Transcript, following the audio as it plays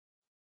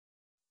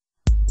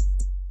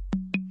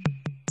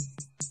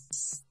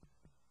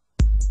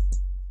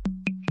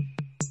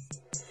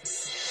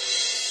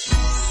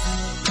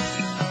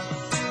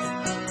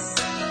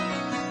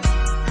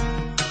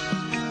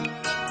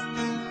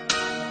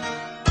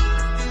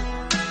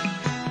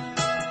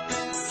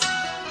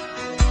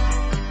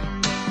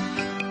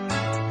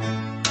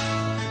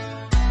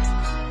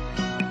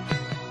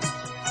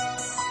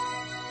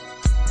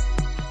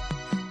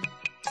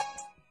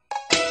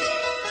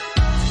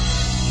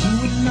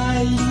my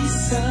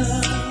Lisa,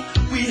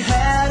 we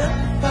had a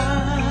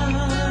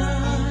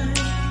fight.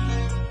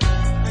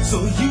 So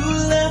you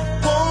left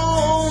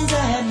home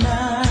that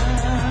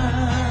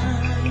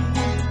night.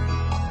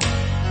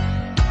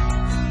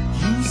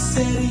 You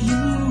said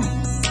you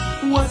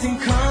wasn't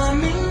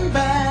coming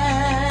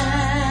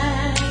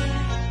back.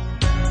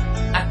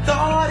 I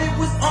thought it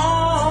was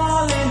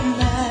all in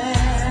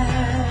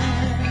that.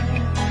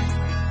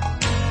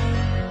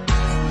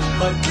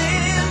 But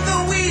then the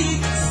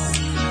weeks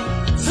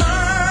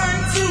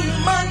turned to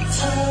months.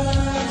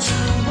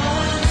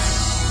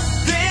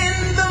 Then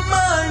the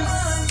months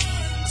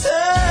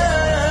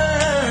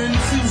turned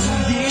to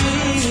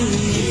years.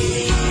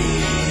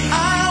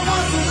 I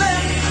was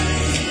left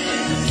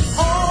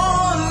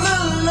all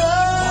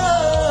alone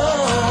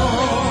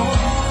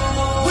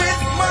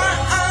with my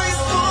eyes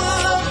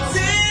full of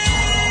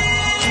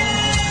tears.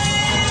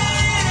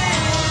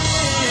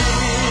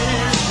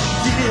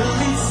 Dear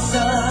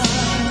Lisa,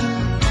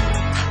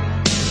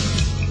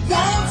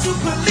 won't you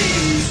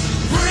please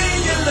bring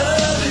your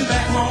loving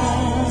back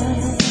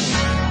home?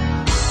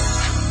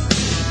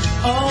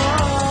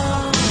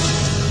 Oh,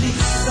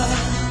 Lisa,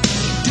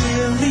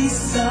 dear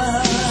Lisa,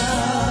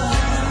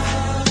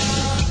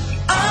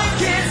 I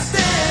can't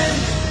stand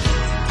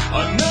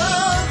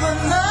another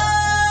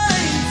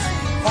night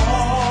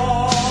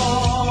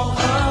all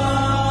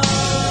alone.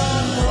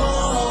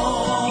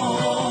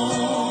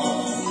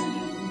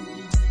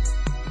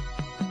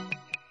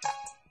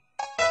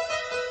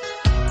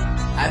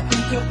 I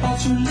think about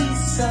you,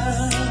 Lisa,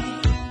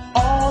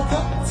 all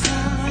the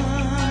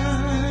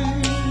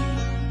time.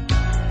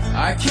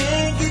 I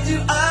can't get you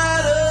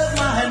out of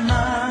my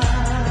mind.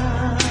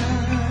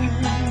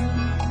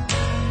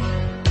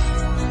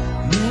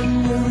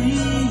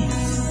 Memories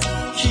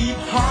keep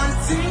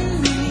haunting